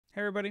Hey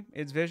everybody,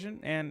 it's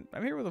Vision, and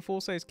I'm here with a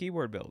full-size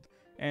keyboard build.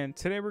 And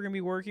today we're going to be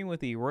working with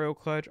the Royal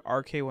Clutch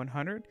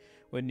RK100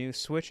 with new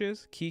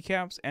switches,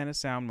 keycaps, and a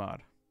sound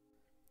mod.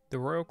 The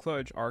Royal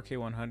Clutch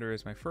RK100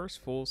 is my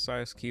first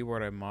full-size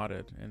keyboard I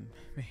modded, and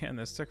man,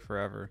 this took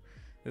forever.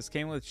 This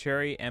came with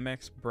cherry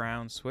MX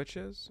brown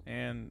switches,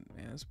 and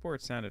man, this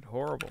board sounded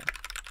horrible.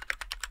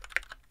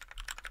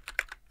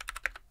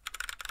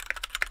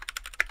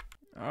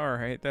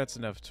 Alright, that's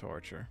enough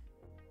torture.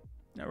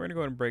 Now we're going to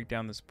go ahead and break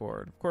down this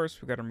board. Of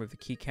course, we've got to remove the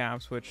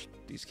keycaps, which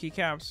these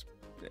keycaps,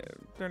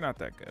 they're not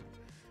that good.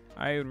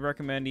 I would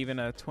recommend even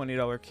a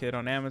 $20 kit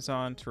on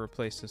Amazon to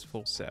replace this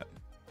full set.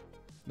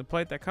 The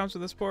plate that comes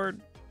with this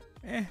board,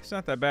 it's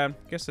not that bad.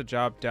 Gets the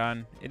job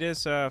done. It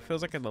is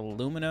feels like an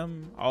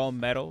aluminum, all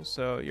metal,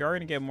 so you're going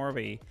to get more of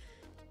a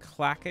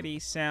clackety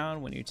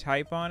sound when you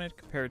type on it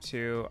compared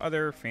to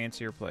other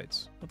fancier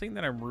plates. One thing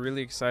that I'm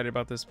really excited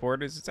about this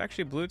board is it's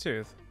actually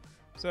Bluetooth.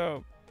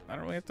 So I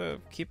don't really have to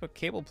keep a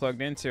cable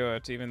plugged into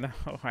it, even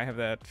though I have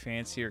that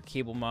fancier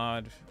cable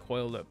mod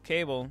coiled up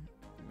cable.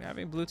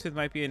 Having Bluetooth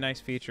might be a nice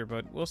feature,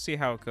 but we'll see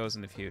how it goes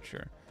in the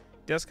future.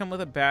 It does come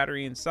with a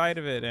battery inside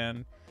of it,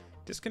 and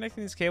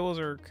disconnecting these cables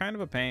are kind of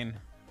a pain.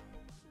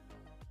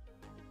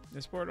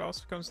 This board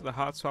also comes with a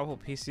hot swappable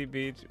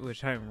PCB,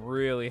 which I'm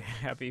really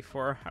happy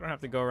for. I don't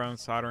have to go around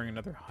soldering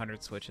another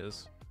 100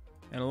 switches.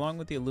 And along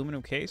with the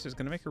aluminum case, it's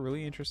going to make a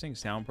really interesting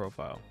sound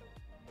profile.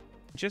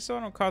 Just so I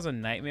don't cause a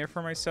nightmare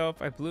for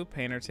myself, I blue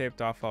painter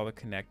taped off all the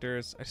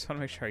connectors. I just want to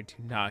make sure I do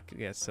not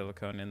get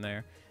silicone in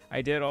there.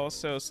 I did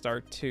also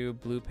start to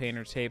blue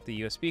painter tape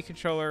the USB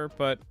controller,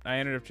 but I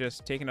ended up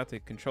just taking out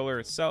the controller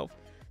itself.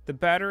 The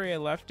battery I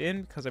left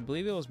in because I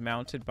believe it was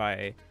mounted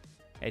by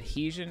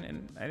adhesion,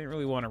 and I didn't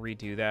really want to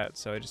redo that,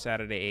 so I just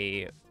added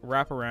a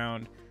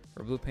wraparound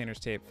or blue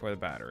painter's tape for the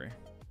battery.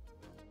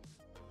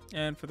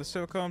 And for the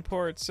silicone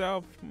port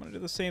itself, I'm going to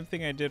do the same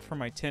thing I did for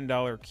my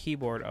 $10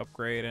 keyboard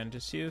upgrade and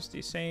just use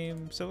the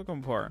same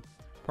silicone port.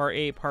 Part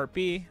A, Part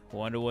B,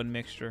 1-to-1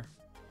 mixture.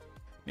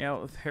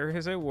 Now, there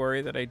is a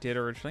worry that I did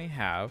originally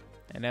have,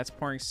 and that's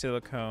pouring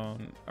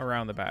silicone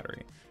around the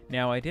battery.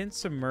 Now, I didn't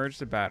submerge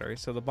the battery,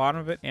 so the bottom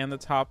of it and the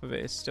top of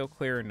it is still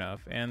clear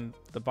enough, and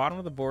the bottom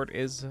of the board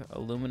is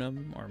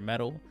aluminum or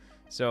metal,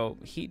 so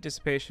heat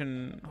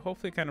dissipation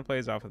hopefully kind of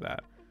plays off of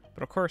that.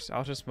 But of course,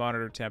 I'll just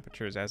monitor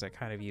temperatures as I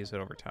kind of use it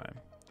over time.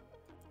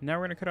 Now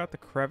we're going to cut out the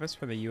crevice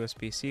for the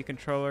USB-C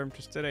controller.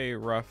 Just did a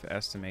rough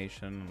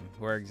estimation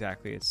where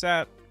exactly it's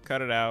at,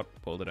 cut it out,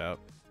 pulled it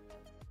out.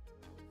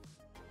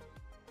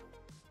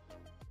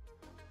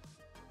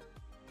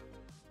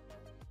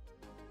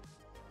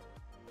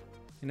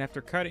 And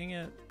after cutting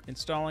it,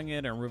 installing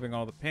it, and removing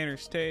all the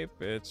painter's tape,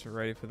 it's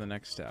ready for the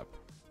next step.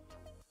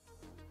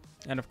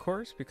 And of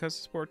course, because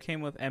this board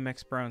came with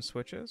MX brown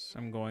switches,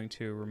 I'm going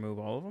to remove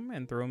all of them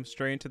and throw them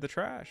straight into the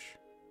trash.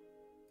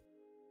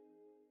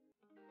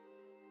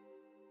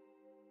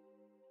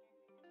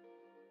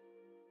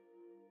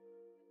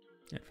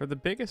 And for the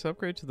biggest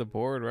upgrade to the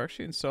board, we're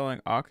actually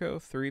installing Akko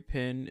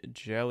 3-pin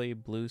jelly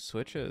blue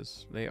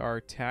switches. They are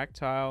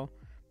tactile,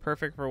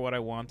 perfect for what I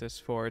want this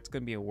for. It's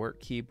going to be a work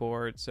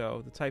keyboard,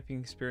 so the typing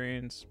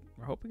experience,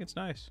 we're hoping it's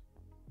nice.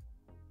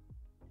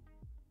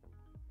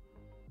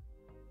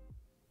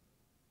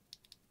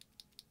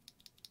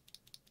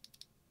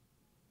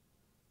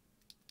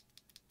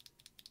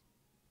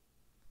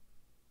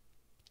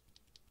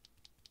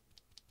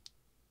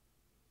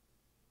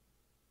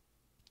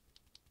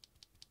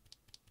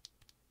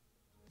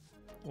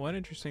 One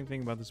interesting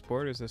thing about this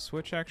board is the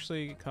switch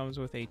actually comes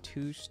with a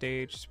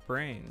 2-stage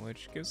spring,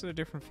 which gives it a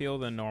different feel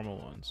than normal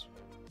ones.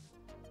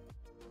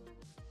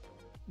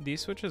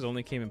 These switches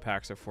only came in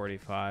packs of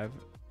 45,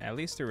 at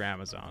least through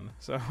Amazon,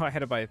 so I had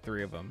to buy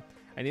 3 of them.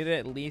 I needed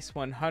at least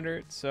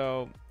 100,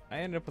 so I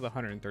ended up with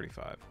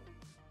 135.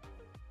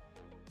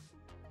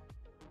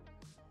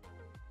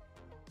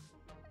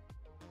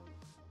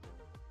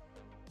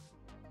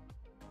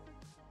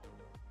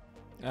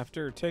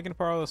 After taking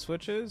apart all the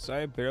switches,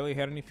 I barely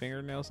had any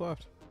fingernails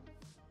left.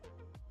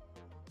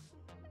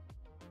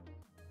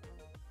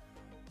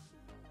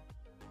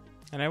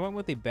 And I went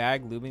with the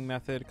bag lubing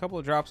method, a couple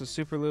of drops of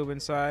super lube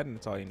inside, and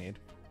that's all you need.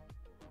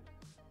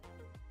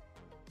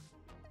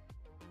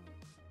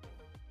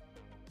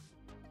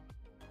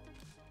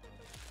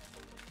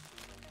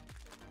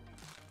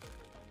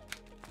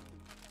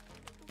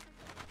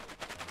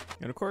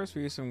 And of course,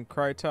 we use some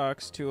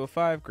Krytox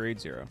 205 grade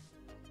 0.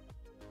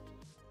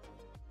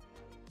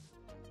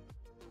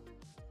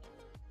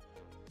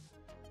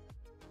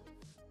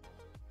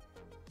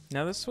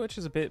 Now this switch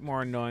is a bit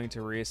more annoying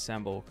to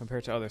reassemble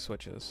compared to other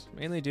switches,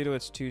 mainly due to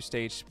its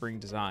 2-stage spring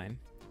design.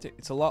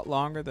 It's a lot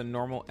longer than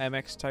normal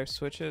MX type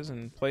switches,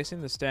 and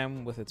placing the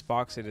stem with its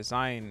boxy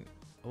design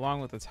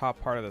along with the top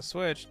part of the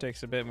switch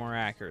takes a bit more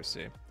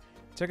accuracy. It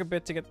took a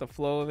bit to get the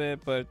flow of it,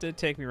 but it did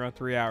take me around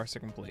 3 hours to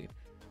complete.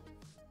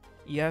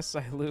 Yes,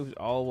 I lubed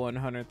all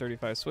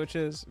 135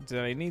 switches. Did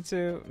I need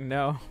to?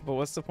 No, but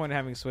what's the point of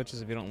having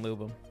switches if you don't lube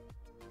them?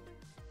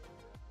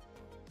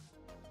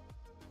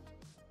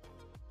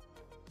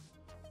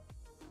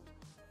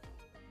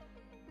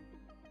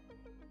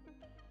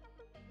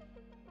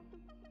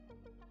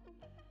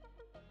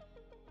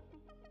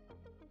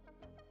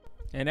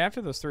 And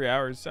after those 3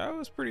 hours, I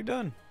was pretty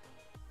done.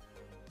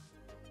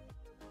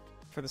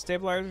 For the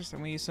stabilizers, I'm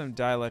going to use some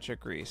dielectric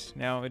grease.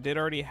 Now, it did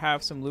already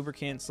have some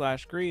lubricant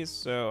 / grease,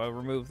 so I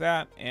removed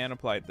that and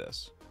applied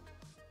this.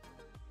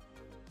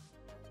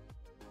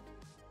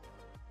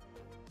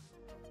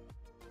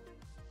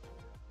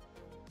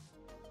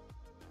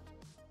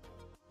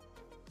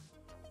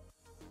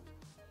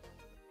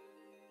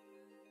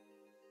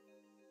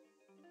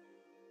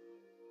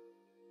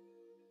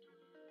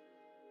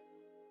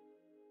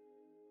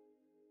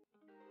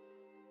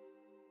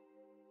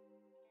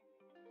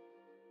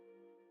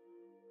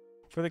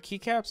 For the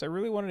keycaps, I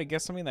really wanted to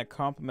get something that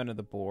complemented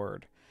the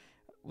board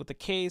with the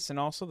case and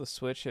also the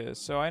switches,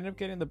 so I ended up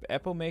getting the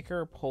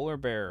Epomaker Polar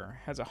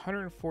Bear. It has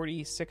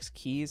 146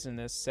 keys in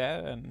this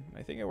set, and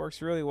I think it works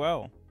really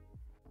well.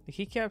 The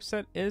keycap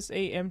set is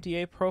a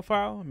MDA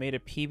profile, made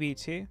of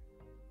PBT.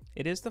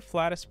 It is the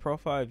flattest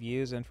profile I've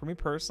used, and for me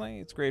personally,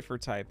 it's great for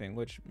typing,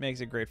 which makes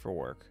it great for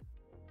work.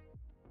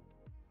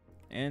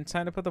 And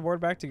time to put the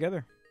board back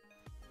together.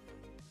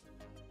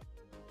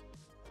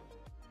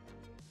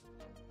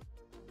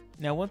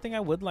 Now, one thing I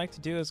would like to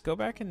do is go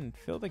back and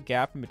fill the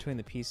gap in between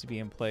the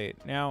PCB and plate.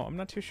 Now, I'm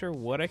not too sure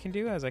what I can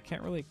do as I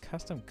can't really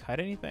custom cut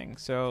anything,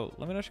 so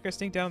let me know what you guys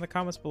think down in the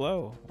comments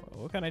below.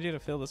 What can I do to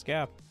fill this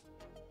gap?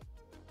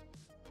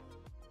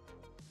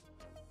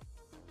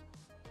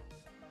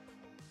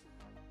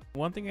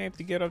 One thing I have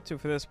to get up to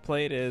for this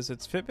plate is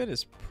its fitment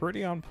is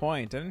pretty on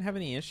point. I didn't have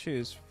any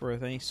issues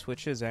with any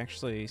switches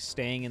actually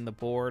staying in the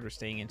board or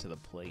staying into the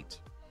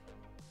plate.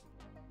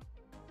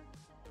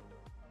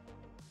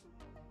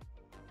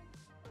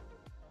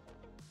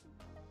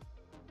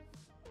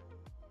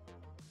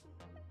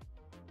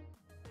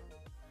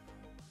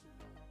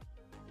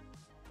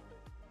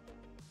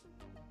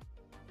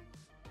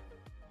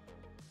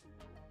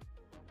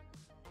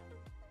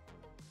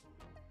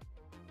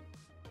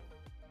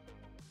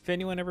 If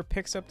anyone ever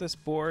picks up this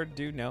board,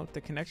 do note the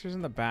connectors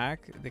in the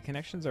back, the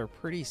connections are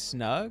pretty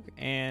snug,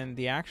 and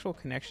the actual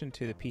connection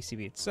to the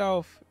PCB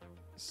itself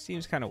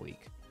seems kind of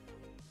weak.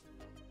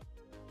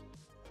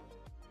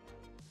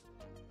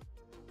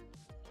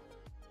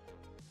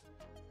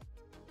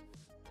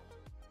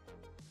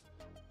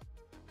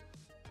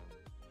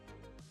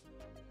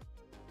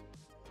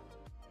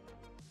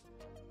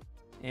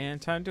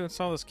 And time to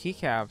install those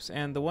keycaps.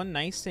 And the one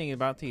nice thing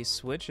about these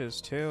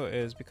switches too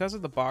is because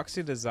of the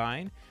boxy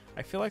design,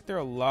 I feel like they're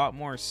a lot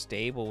more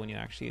stable when you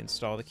actually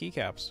install the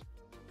keycaps.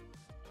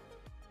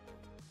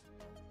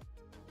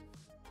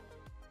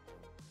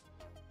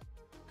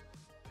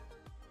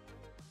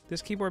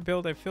 This keyboard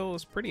build I feel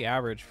is pretty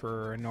average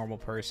for a normal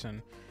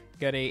person. You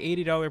got a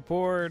 $80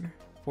 board,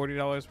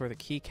 $40 worth of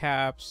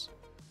keycaps,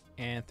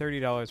 and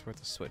 $30 worth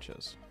of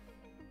switches.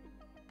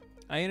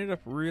 I ended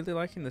up really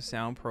liking the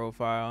sound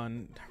profile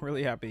and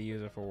really happy to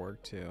use it for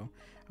work too.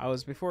 I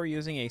was before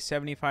using a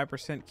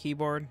 75%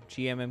 keyboard,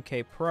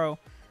 GMMK Pro,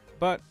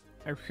 but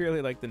I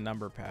really like the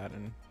number pad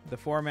and the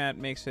format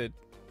makes it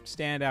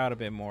stand out a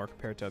bit more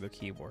compared to other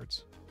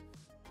keyboards.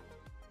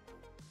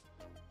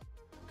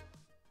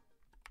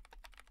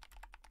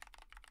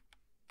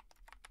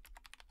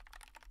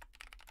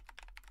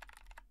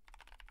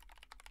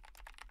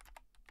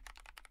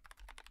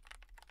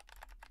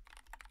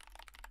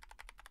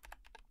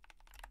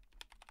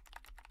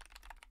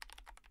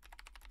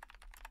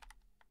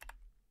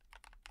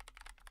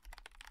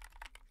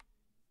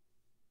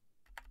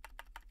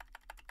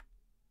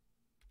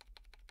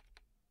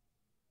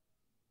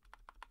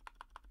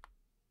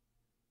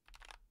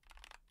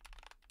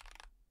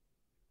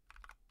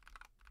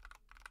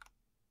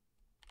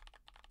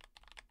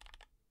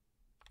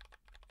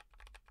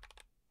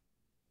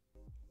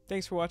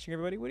 Thanks for watching,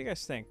 everybody. What do you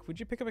guys think? Would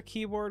you pick up a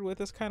keyboard with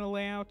this kind of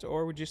layout,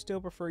 or would you still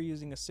prefer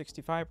using a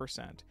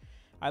 65%?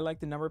 I like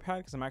the number pad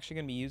because I'm actually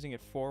going to be using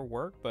it for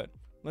work, but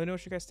let me know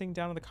what you guys think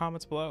down in the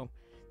comments below.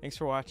 Thanks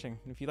for watching.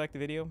 If you liked the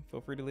video,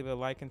 feel free to leave a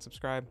like and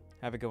subscribe.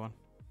 Have a good one.